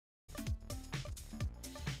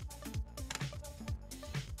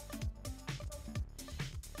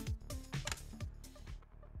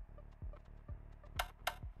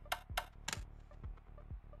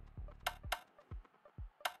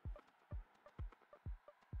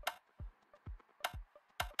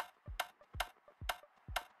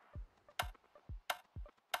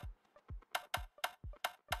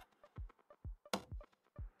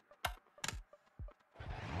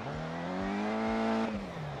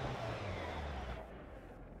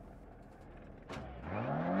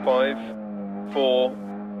5, 4,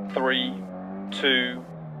 3, 2,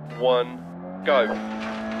 1, go.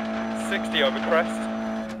 60 over crest,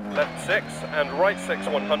 left 6 and right 6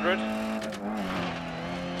 100.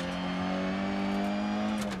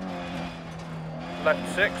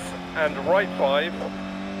 Left 6 and right 5.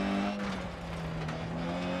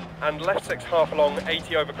 And left 6 half long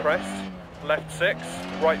 80 over crest. Left 6,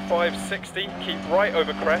 right 5 60, keep right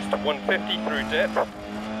over crest 150 through dip.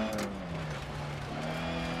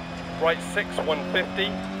 Right 6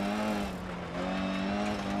 150.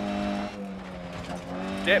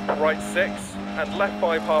 Dip right 6 and left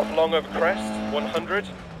 5 half long over crest 100.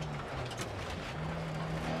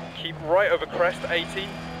 Keep right over crest 80.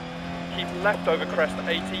 Keep left over crest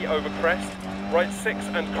 80 over crest. Right 6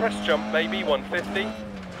 and crest jump maybe 150.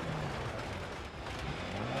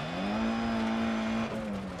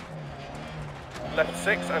 Left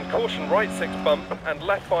 6 and caution right 6 bump and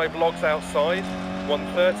left 5 logs outside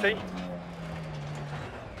 130.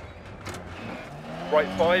 Right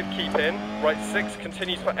 5 keep in, right 6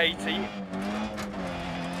 continues for 80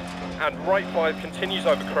 and right 5 continues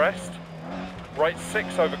over crest. Right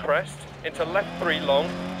 6 over crest into left 3 long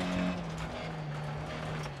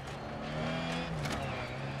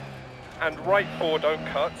and right 4 don't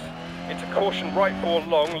cut into caution right 4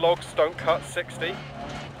 long, logs don't cut 60.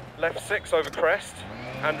 Left 6 over crest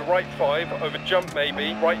and right 5 over jump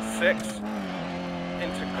maybe, right 6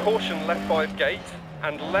 into caution left 5 gate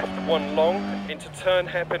and left 1 long into turn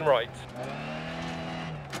hairpin right.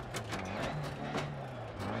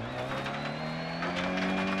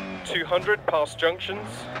 .200 past junctions.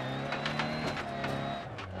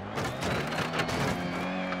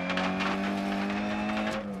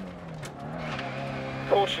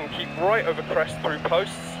 Caution keep right over crest through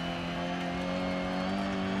posts.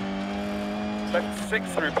 Left 6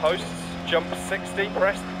 through posts, jump 60,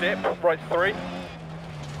 crest, dip, right 3.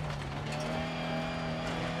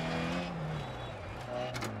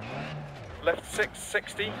 Left 6,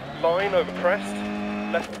 60, line over crest,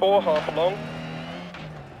 left 4 half long,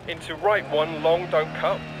 into right 1 long, don't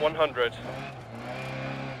cut, 100.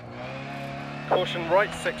 Caution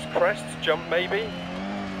right 6 crest, jump maybe,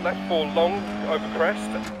 left 4 long over crest,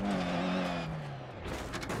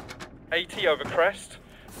 80 over crest.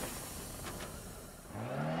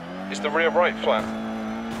 Is the rear right flat?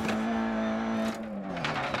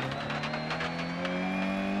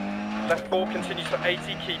 Left 4 continues for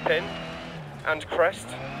 80, keep in, and crest.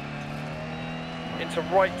 Into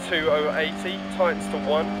right 2 over 80, tightens to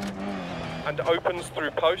 1, and opens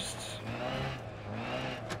through posts.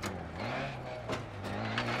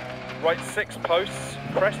 Right 6 posts,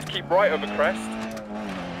 crest, keep right over crest.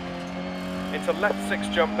 Into left 6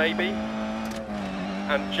 jump maybe.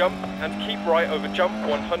 And jump and keep right over jump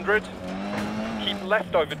 100. Keep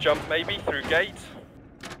left over jump maybe through gate.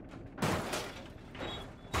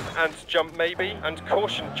 And jump maybe and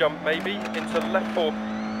caution jump maybe into left 4.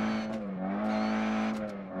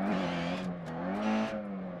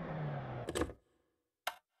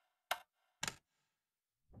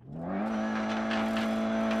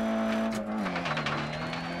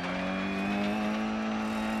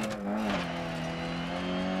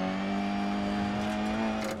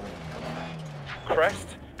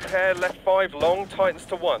 Crest, hair left 5 long, tightens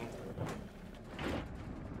to 1.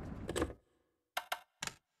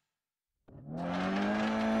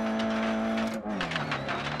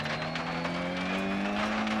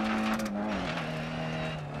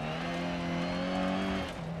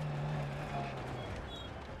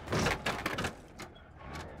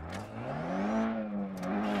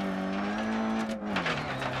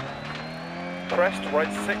 Crest,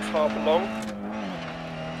 right 6 half long.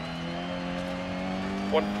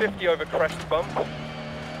 150 over crest bump.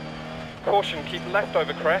 Caution, keep left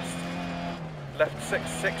over crest. Left 6,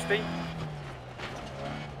 60.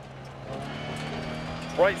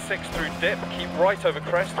 Right 6 through dip, keep right over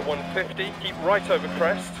crest, 150. Keep right over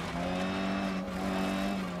crest.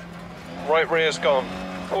 Right rear's gone.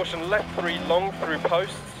 Caution, left 3 long through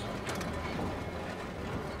posts.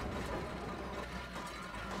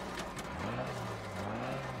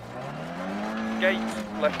 Gate,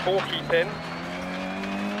 left 4 keep in.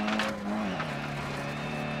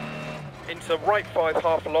 Into right 5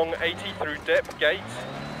 half long, 80 through dip, gate.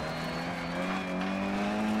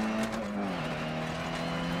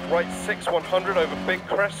 Right 6 100 over big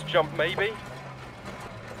crest, jump maybe.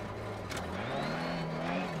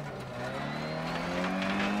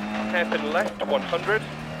 Hairpin left 100.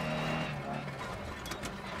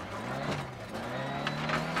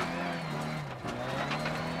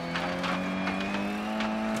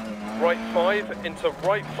 Right 5 into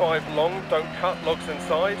right 5 long, don't cut, logs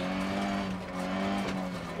inside.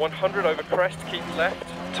 100 over crest, keep left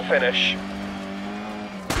to finish.